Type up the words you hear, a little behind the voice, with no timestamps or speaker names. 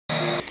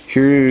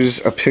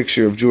Here's a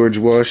picture of George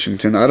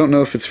Washington. I don't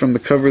know if it's from the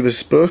cover of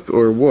this book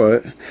or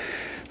what,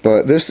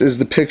 but this is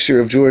the picture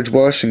of George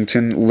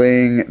Washington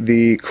laying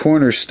the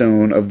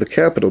cornerstone of the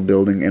Capitol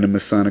building in a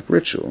Masonic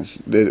ritual.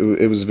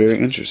 It was very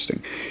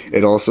interesting.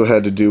 It also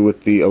had to do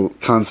with the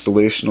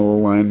constellational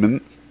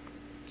alignment,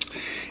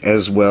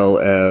 as well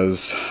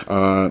as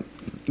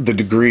the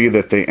degree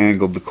that they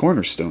angled the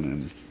cornerstone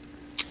in.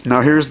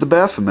 Now here's the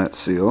Baphomet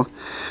seal.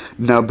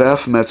 Now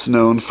Baphomet's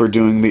known for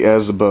doing the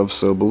as above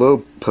so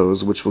below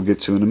pose, which we'll get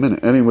to in a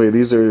minute. Anyway,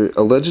 these are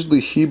allegedly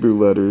Hebrew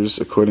letters,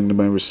 according to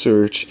my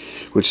research,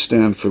 which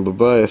stand for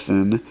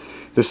Leviathan.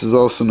 This is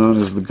also known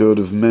as the Goat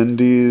of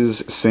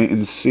Mendes,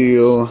 Satan's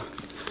seal.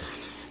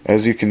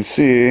 As you can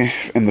see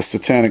in the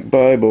Satanic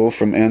Bible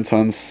from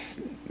Anton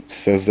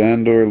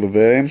Cezandor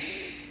Levay,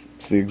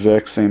 it's the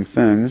exact same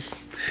thing.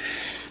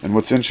 And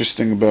what's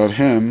interesting about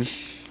him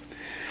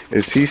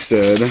is he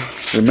said,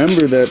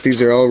 remember that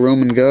these are all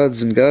Roman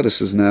gods and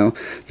goddesses now.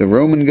 The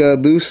Roman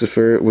god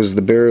Lucifer was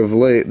the bearer of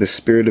light, the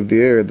spirit of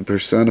the air, the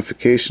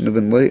personification of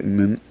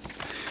enlightenment.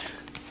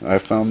 I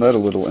found that a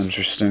little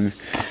interesting.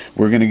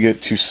 We're going to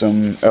get to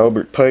some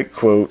Albert Pike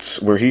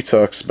quotes where he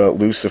talks about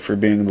Lucifer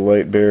being the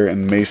light bearer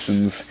and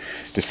Masons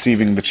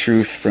deceiving the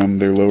truth from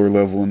their lower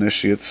level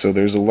initiates. So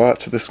there's a lot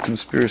to this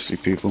conspiracy,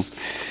 people.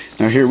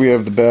 Now here we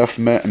have the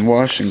Baphomet in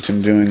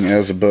Washington doing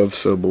as above,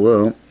 so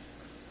below.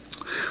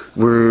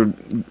 We're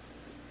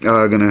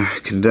going to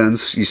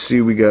condense. You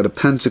see we got a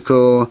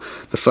pentacle,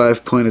 the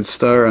five-pointed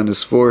star on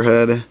his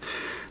forehead.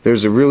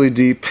 There's a really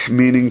deep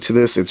meaning to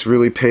this. It's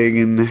really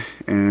pagan,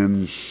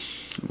 and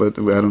I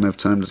don't have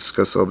time to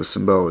discuss all the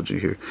symbology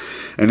here.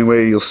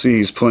 Anyway, you'll see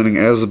he's pointing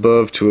as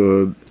above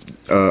to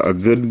a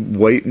good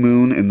white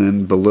moon, and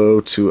then below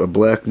to a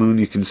black moon.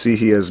 You can see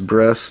he has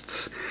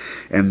breasts,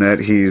 and that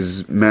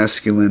he's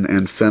masculine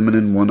and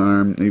feminine. One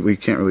arm, we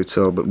can't really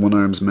tell, but one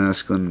arm's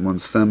masculine and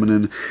one's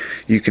feminine.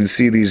 You can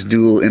see these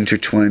dual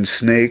intertwined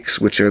snakes,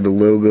 which are the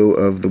logo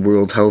of the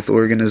World Health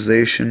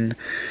Organization.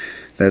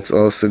 That's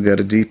also got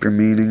a deeper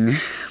meaning.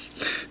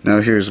 Now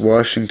here's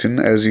Washington.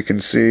 As you can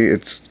see,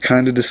 it's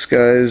kind of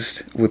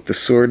disguised with the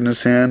sword in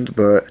his hand,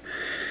 but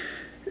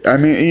I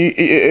mean,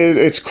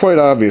 it's quite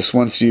obvious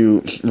once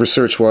you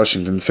research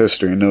Washington's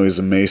history and know he's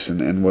a Mason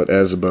and what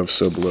as above,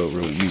 so below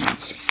really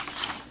means.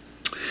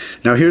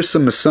 Now here's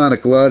some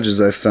Masonic lodges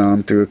I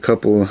found through a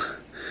couple,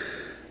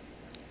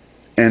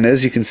 and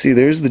as you can see,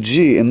 there's the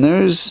G, and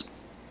there's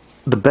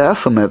the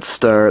Baphomet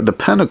star, the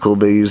pentacle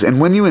they use,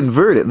 and when you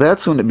invert it,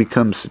 that's when it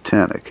becomes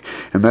satanic,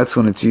 and that's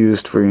when it's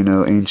used for, you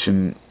know,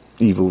 ancient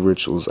evil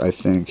rituals, I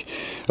think,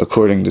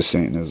 according to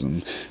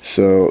Satanism.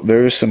 So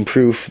there's some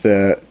proof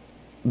that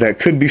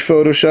could be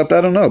Photoshopped,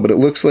 I don't know, but it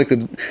looks like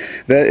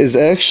that is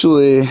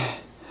actually,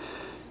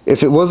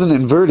 if it wasn't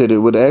inverted, it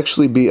would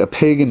actually be a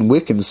pagan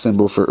Wiccan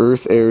symbol for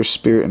earth, air,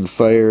 spirit, and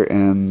fire,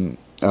 and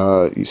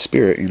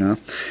spirit, you know.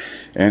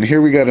 And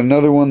here we got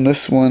another one.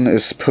 This one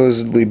is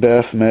supposedly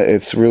Baphomet.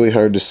 It's really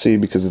hard to see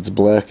because it's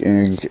black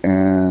ink,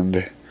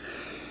 and,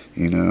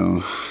 you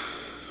know,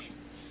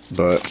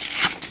 but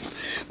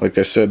like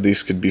I said,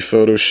 these could be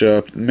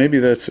Photoshopped. Maybe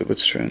that's it.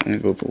 Let's try and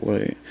angle the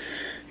light.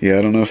 Yeah,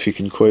 I don't know if you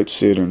can quite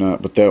see it or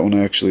not, but that one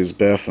actually is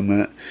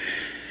Baphomet.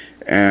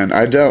 And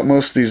I doubt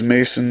most of these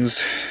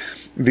Masons,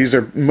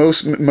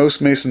 most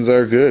Masons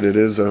are good. It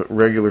is a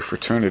regular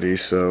fraternity,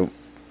 so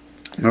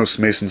most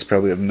Masons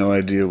probably have no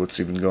idea what's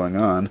even going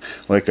on,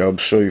 like I'll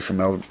show you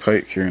from Albert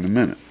Pike here in a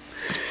minute.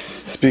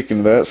 Speaking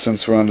of that,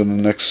 since we're on to the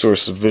next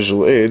source of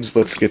visual aids,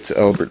 let's get to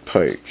Albert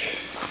Pike.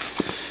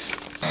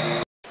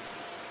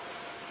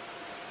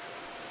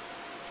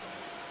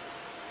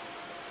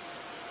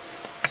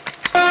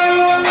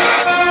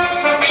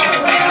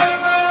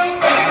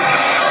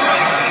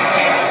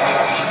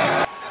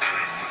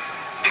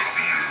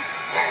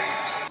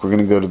 We're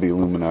going to go to the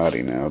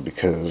Illuminati now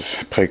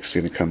because Pike's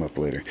going to come up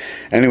later.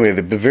 Anyway,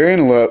 the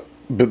Bavarian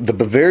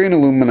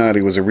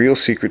Illuminati was a real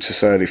secret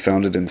society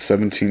founded in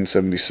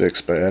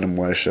 1776 by Adam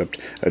Weishaupt,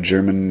 a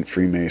German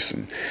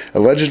Freemason.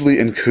 Allegedly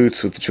in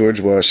cahoots with George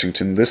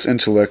Washington, this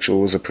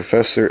intellectual was a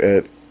professor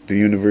at the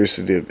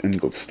University of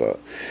Ingolstadt.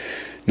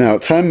 Now,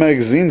 Time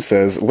magazine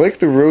says, like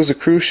the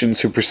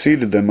Rosicrucians who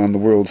preceded them on the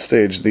world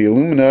stage, the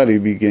Illuminati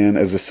began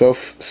as a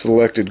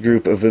self-selected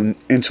group of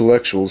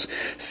intellectuals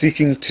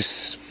seeking to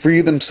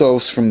free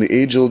themselves from the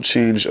age-old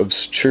change of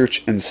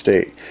church and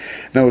state.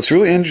 Now, what's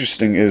really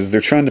interesting is they're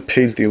trying to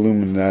paint the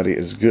Illuminati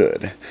as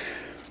good,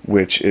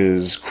 which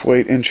is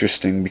quite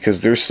interesting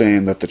because they're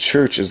saying that the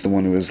church is the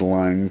one who is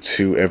lying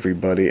to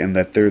everybody and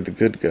that they're the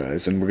good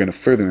guys, and we're going to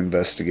further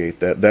investigate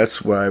that.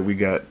 That's why we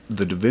got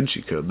the Da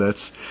Vinci Code.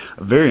 That's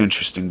a very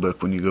interesting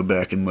book when you go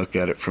back and look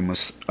at it from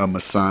a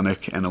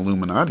Masonic and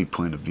Illuminati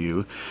point of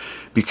view,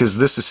 because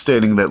this is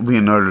stating that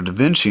Leonardo da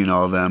Vinci and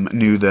all of them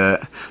knew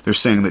that they're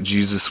saying that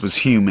Jesus was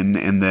human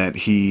and that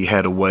he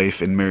had a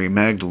wife in Mary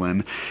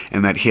Magdalene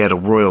and that he had a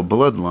royal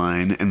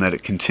bloodline and that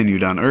it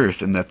continued on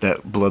earth and that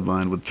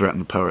bloodline would threaten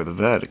the power of the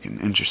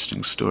Vatican.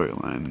 Interesting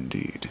storyline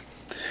indeed.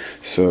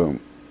 So,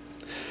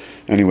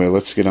 anyway,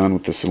 let's get on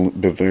with this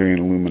Bavarian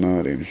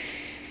Illuminati.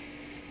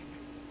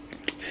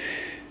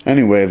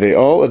 Anyway, the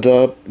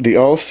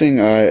all-seeing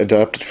eye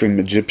adopted from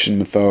Egyptian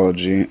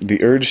mythology,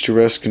 the urge to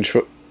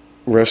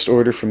wrest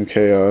order from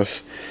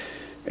chaos,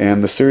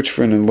 and the search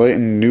for an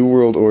enlightened New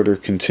World Order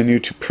continue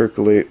to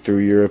percolate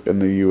through Europe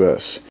and the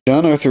U.S.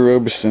 John Arthur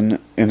Robeson,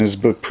 in his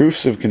book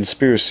Proofs of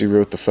Conspiracy,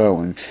 wrote the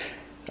following,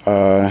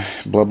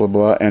 blah blah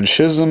blah, and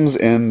schisms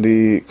in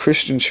the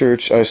Christian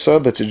church, I saw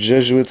that the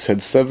Jesuits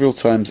had several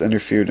times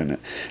interfered in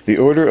it. The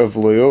Order of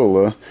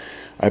Loyola,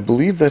 I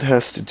believe that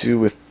has to do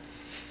with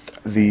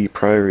the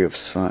Priory of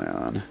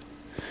Sion,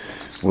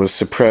 was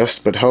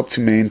suppressed but helped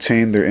to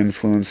maintain their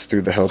influence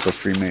through the help of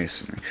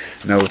Freemasonry.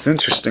 Now what's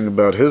interesting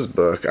about his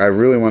book, I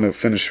really want to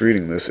finish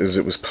reading this, is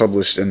it was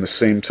published in the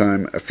same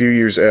time, a few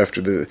years after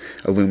the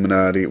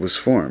Illuminati was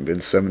formed,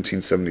 in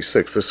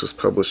 1776. This was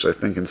published, I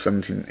think, in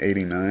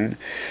 1789.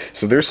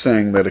 So they're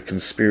saying that a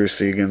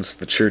conspiracy against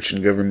the church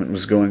and government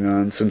was going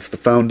on since the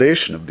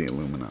foundation of the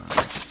Illuminati.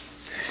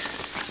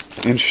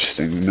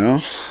 Interesting,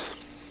 no?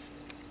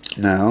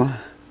 Now,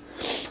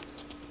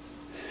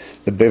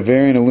 the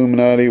Bavarian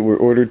Illuminati were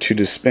ordered to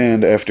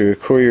disband after a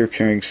courier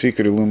carrying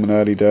secret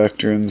Illuminati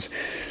doctrines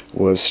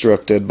was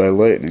struck dead by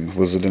lightning.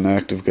 Was it an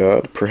act of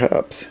God?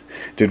 Perhaps.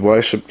 Did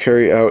Weishaupt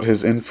carry out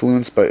his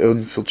influence by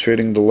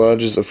infiltrating the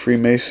lodges of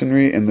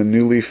Freemasonry in the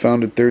newly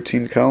founded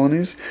 13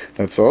 colonies?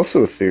 That's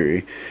also a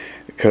theory,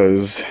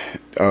 because,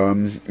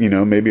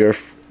 maybe our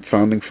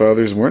founding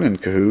fathers weren't in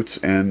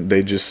cahoots, and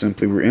they just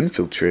simply were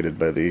infiltrated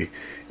by the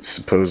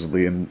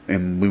supposedly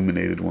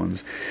illuminated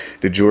ones.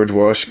 Did George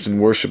Washington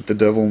worship the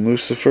devil and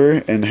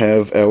Lucifer and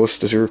have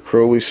Aleister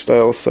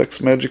Crowley-style sex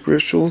magic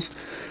rituals?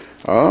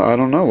 I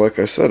don't know. Like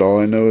I said,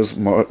 all I know is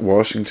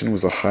Washington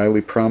was a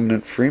highly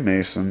prominent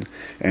Freemason,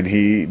 and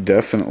he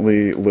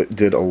definitely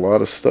did a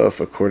lot of stuff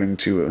according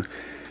to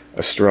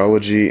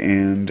astrology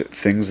and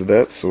things of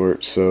that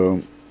sort.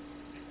 So,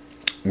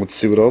 let's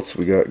see what else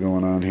we got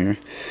going on here.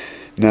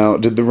 Now,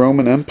 did the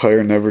Roman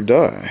Empire never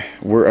die?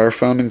 Were our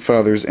founding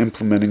fathers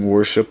implementing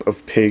worship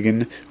of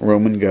pagan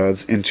Roman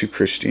gods into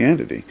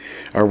Christianity?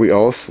 Are we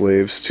all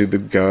slaves to the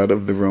god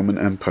of the Roman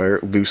Empire,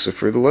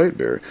 Lucifer the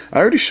Lightbearer? I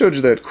already showed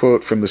you that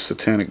quote from the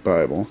Satanic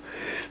Bible.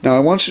 Now,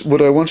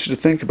 what I want you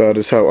to think about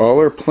is how all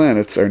our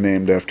planets are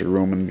named after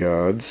Roman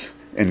gods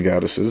and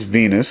goddesses.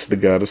 Venus, the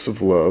goddess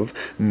of love.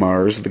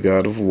 Mars, the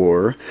god of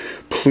war.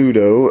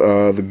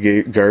 Pluto,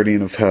 the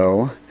guardian of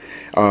hell.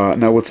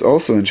 Now what's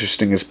also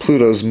interesting is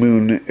Pluto's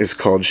moon is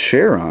called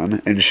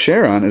Charon, and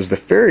Charon is the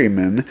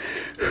ferryman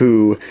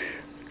who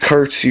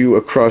carts you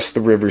across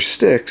the river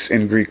Styx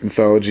in Greek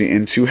mythology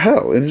into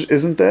hell.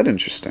 Isn't that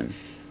interesting?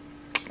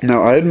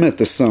 Now, I admit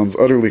this sounds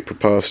utterly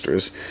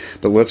preposterous,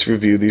 but let's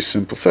review these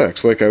simple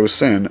facts. Like I was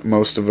saying,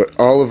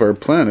 all of our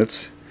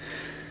planets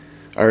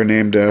are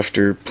named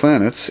after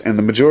planets, and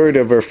the majority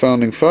of our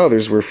founding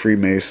fathers were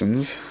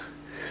Freemasons.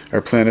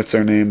 Our planets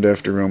are named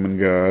after Roman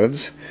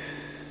gods.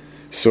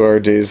 So are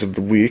days of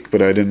the week,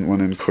 but I didn't want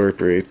to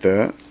incorporate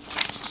that.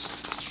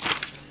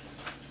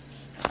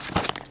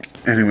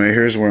 Anyway,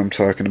 here's where I'm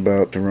talking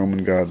about the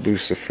Roman god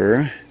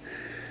Lucifer.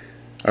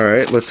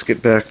 Alright, let's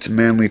get back to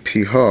Manly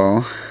P.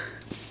 Hall.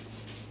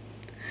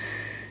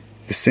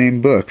 The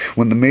same book.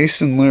 When the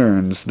Mason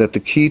learns that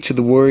the key to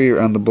the warrior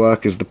on the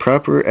block is the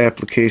proper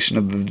application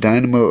of the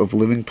dynamo of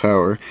living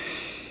power,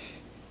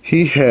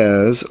 he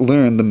has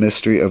learned the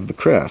mystery of the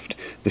craft.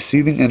 The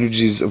seething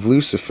energies of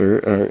Lucifer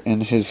are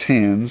in his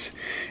hands,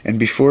 and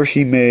before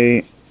he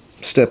may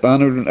step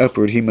onward and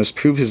upward, he must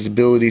prove his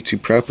ability to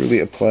properly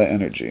apply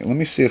energy. Let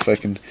me see if I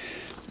can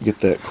get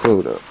that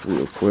quote up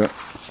real quick.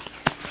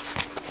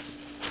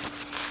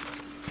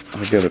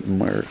 I got it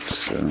marked,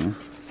 so...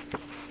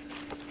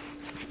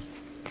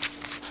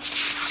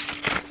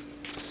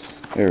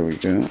 There we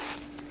go.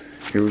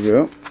 Here we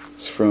go.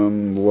 It's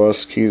from The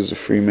Lost Keys of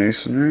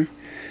Freemasonry.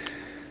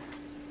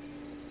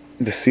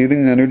 The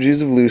seething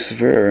energies of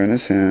Lucifer are in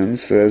his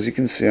hands, so as you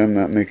can see, I'm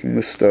not making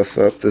this stuff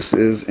up. This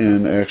is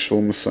in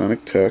actual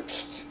Masonic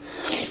texts.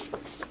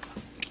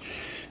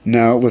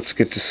 Now, let's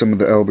get to some of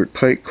the Albert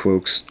Pike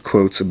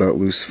quotes about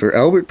Lucifer.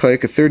 Albert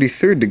Pike, a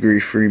 33rd degree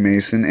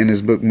Freemason, in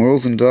his book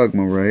Morals and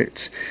Dogma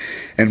writes,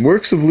 "And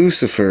works of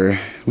Lucifer,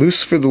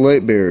 Lucifer the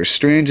Lightbearer,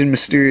 strange and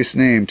mysterious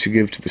name to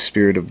give to the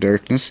spirit of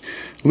darkness.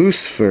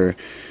 Lucifer,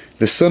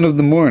 the son of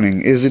the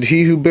morning, is it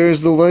he who bears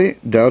the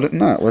light? Doubt it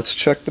not." Let's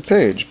check the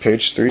page.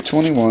 Page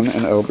 321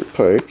 in Albert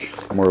Pike,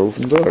 Morals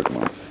and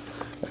Dogma.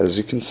 As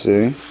you can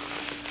see,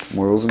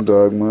 Morals and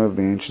Dogma of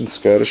the Ancient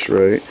Scottish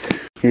Rite.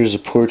 Here's a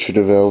portrait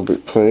of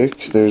Albert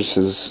Pike. There's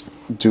his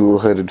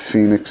dual-headed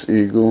phoenix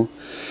eagle.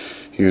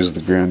 Here's the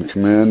Grand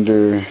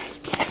Commander.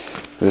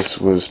 This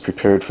was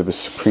prepared for the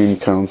Supreme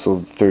Council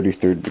of the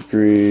 33rd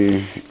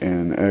degree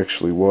in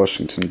actually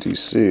Washington,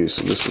 D.C.,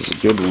 so this is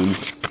a good one.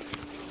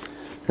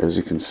 As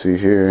you can see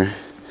here,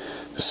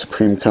 the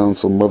Supreme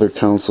Council, Mother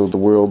Council of the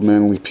World,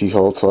 Manly P.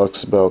 Hall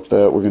talks about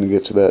that. We're going to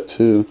get to that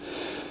too.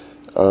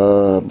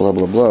 Blah,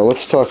 blah, blah.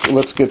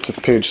 Let's get to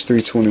page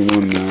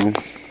 321 now.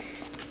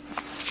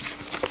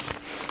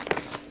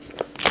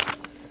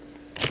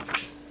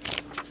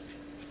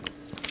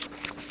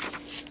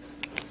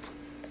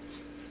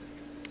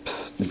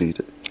 Psst, beat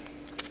it.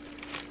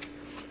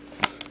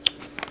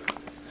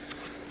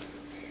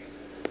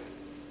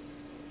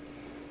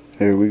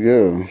 There we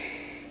go.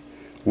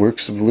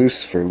 Works of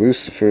Lucifer.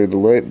 Lucifer, the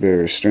light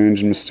bearer. Strange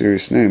and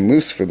mysterious name.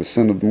 Lucifer, the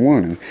son of the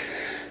morning.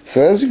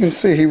 So as you can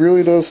see, he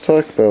really does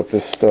talk about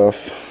this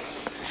stuff.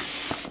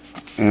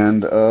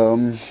 And,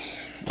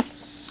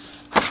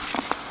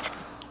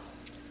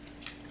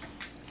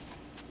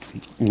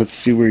 let's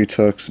see where he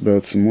talks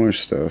about some more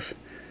stuff.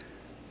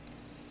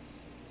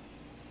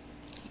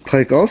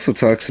 Pike also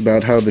talks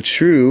about how the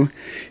true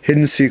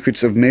hidden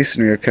secrets of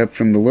Masonry are kept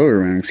from the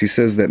lower ranks. He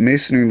says that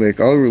Masonry, like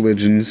all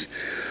religions,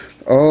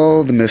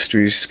 all the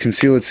mysteries,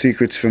 conceal its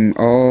secrets from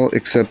all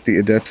except the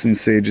adepts and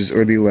sages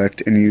or the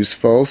elect, and use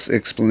false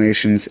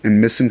explanations and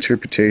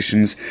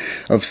misinterpretations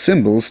of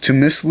symbols to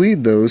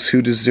mislead those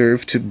who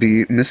deserve to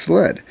be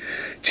misled,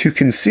 to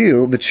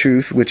conceal the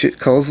truth which it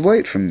calls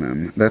light from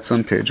them. That's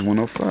on page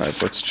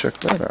 105. Let's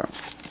check that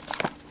out.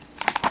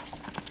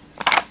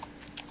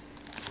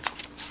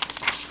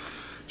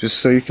 Just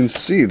so you can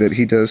see that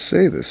he does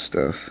say this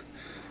stuff.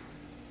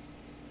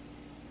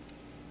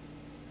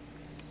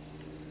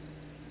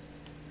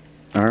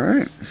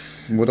 Alright,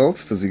 what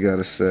else does he got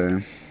to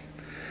say?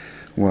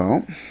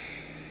 Well,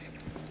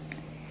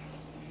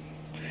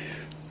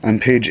 on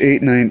page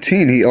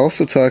 819, he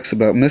also talks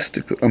about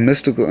a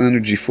mystical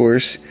energy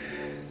force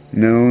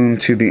known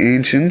to the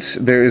ancients.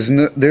 There is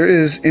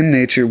in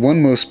nature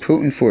one most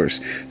potent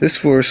force. This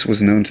force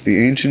was known to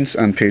the ancients.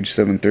 On page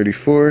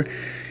 734,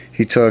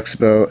 he talks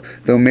about,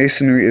 though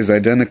Masonry is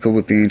identical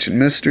with the ancient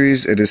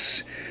mysteries, it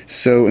is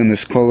so in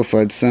this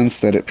qualified sense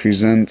that it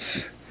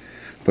presents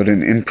but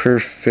an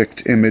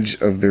imperfect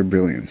image of their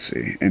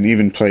brilliancy. And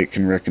even Pike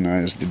can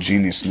recognize the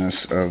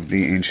geniusness of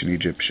the ancient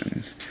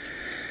Egyptians.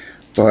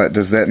 But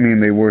does that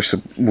mean they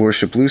worship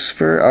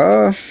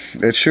Lucifer?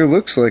 It sure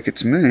looks like it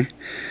to me.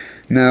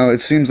 Now,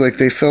 it seems like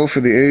they fell for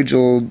the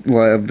age-old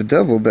lie of the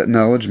devil that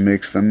knowledge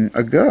makes them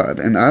a god.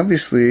 And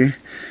obviously,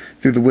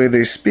 through the way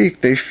they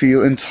speak, they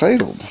feel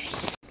entitled.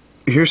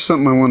 Here's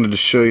something I wanted to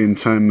show you in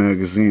Time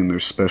magazine, their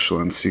special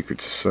on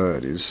secret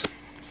societies.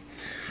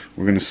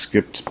 We're going to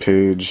skip to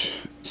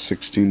page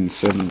 16 and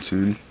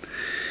 17.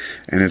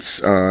 And it's,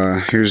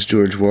 here's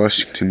George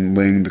Washington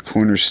laying the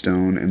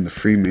cornerstone in the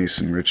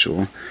Freemason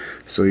ritual.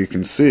 So you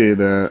can see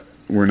that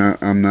we're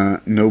not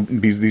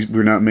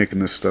making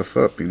this stuff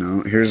up, you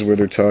know. Here's where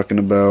they're talking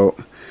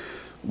about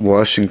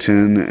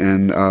Washington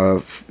and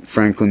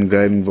Franklin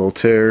guiding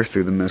Voltaire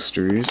through the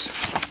mysteries.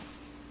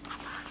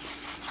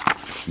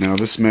 Now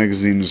this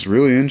magazine is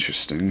really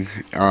interesting.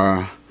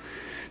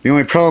 The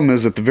only problem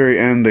is at the very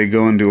end they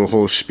go into a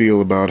whole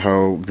spiel about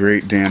how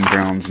great Dan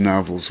Brown's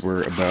novels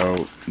were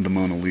about the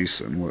Mona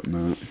Lisa and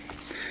whatnot.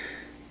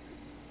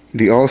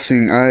 The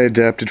All-Seeing Eye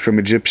adapted from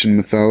Egyptian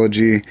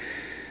mythology,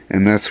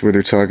 and that's where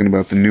they're talking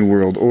about the New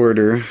World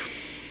Order,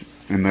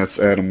 and that's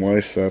Adam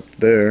Weishaupt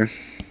there.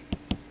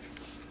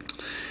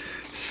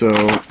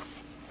 So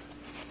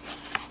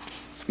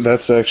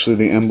that's actually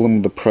the emblem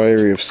of the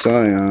Priory of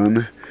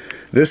Sion.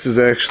 This is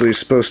actually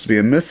supposed to be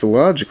a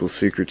mythological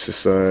secret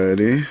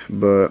society,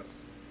 but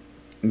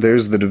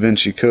there's the Da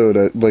Vinci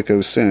Code. Like I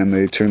was saying,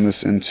 they turned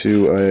this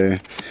into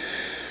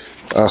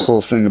a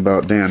whole thing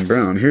about Dan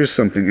Brown. Here's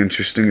something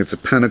interesting. It's a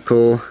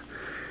pentacle.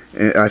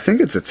 I think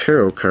it's a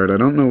tarot card. I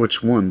don't know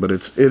which one, but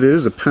it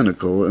is a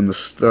pentacle, and the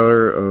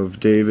Star of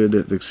David,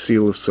 the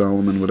Seal of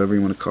Solomon, whatever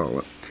you want to call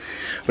it.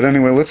 But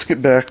anyway, let's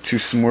get back to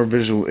some more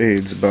visual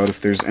aids about if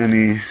there's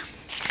any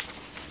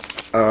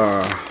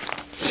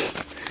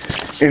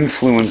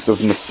influence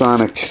of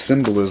Masonic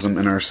symbolism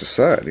in our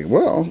society.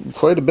 Well,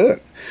 quite a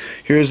bit.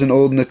 Here's an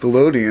old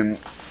Nickelodeon,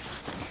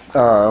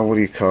 what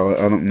do you call it?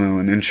 I don't know,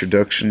 an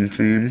introduction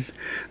theme.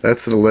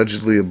 That's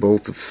allegedly a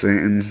bolt of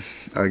Satan.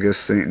 I guess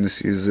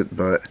Satanists use it,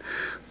 but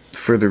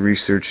further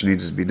research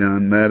needs to be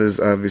done. That is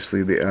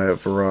obviously the Eye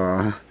of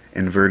Ra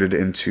inverted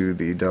into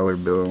the dollar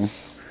bill,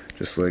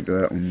 just like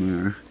that one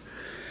there.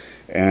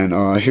 And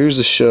here's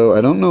a show. I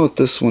don't know what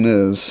this one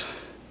is.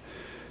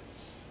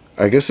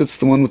 I guess it's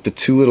the one with the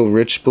two little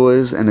rich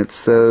boys, and it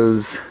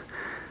says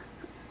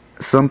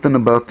something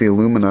about the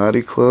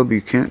Illuminati Club. You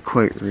can't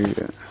quite read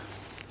it.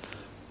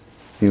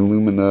 The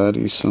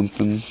Illuminati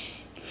something.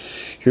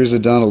 Here's a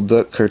Donald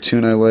Duck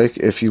cartoon I like.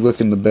 If you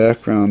look in the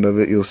background of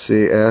it, you'll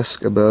see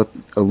Ask About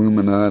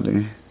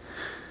Illuminati.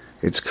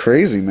 It's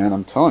crazy, man.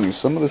 I'm telling you,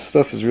 some of this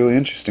stuff is really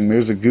interesting.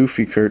 There's a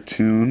Goofy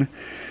cartoon.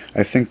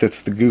 I think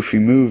that's the Goofy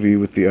movie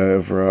with the Eye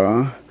of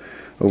Ra.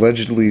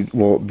 Allegedly,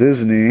 Walt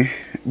Disney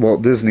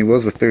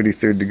was a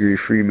 33rd degree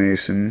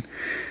Freemason,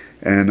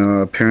 and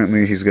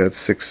apparently he's got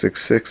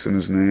 666 in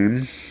his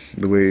name,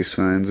 the way he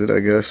signs it. I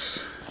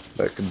guess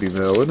that could be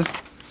valid.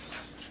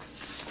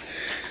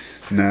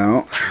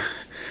 Now,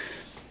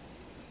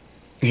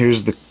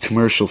 here's the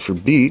commercial for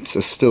Beats,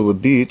 a still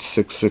of Beats,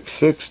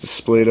 666,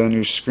 displayed on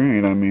your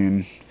screen. I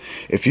mean,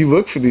 if you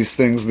look for these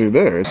things, they're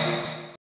there.